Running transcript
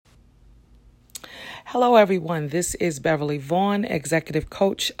Hello, everyone. This is Beverly Vaughn, Executive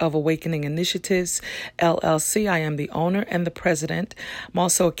Coach of Awakening Initiatives, LLC. I am the owner and the president. I'm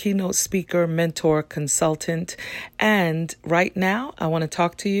also a keynote speaker, mentor, consultant. And right now, I want to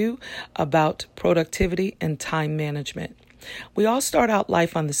talk to you about productivity and time management. We all start out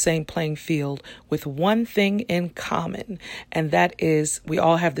life on the same playing field with one thing in common, and that is we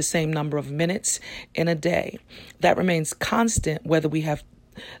all have the same number of minutes in a day. That remains constant whether we have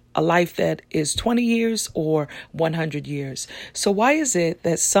a life that is 20 years or 100 years. So why is it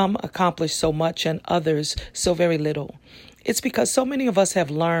that some accomplish so much and others so very little? It's because so many of us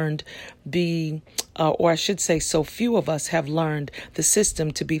have learned or I should say so few of us have learned the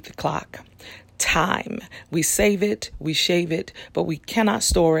system to beat the clock. Time. We save it, we shave it, but we cannot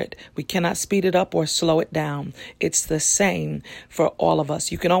store it. We cannot speed it up or slow it down. It's the same for all of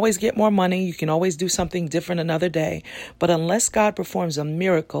us. You can always get more money. You can always do something different another day. But unless God performs a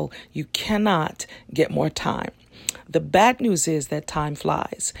miracle, you cannot get more time. The bad news is that time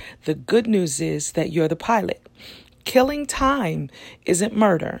flies. The good news is that you're the pilot. Killing time isn't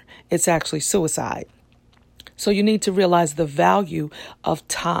murder. It's actually suicide. So you need to realize the value of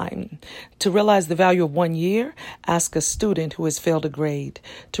time. To realize the value of 1 year, ask a student who has failed a grade.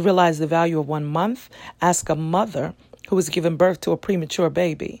 To realize the value of 1 month, ask a mother who has given birth to a premature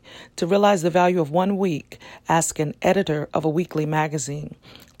baby. To realize the value of 1 week, ask an editor of a weekly magazine.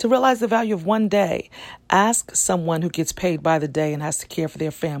 To realize the value of 1 day, ask someone who gets paid by the day and has to care for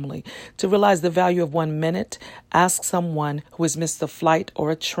their family. To realize the value of 1 minute, ask someone who has missed a flight or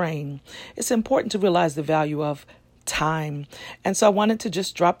a train. It's important to realize the value of time. And so I wanted to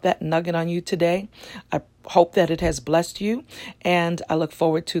just drop that nugget on you today. I hope that it has blessed you, and I look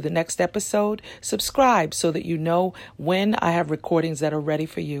forward to the next episode. Subscribe so that you know when I have recordings that are ready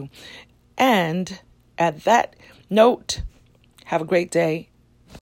for you. And at that note, have a great day.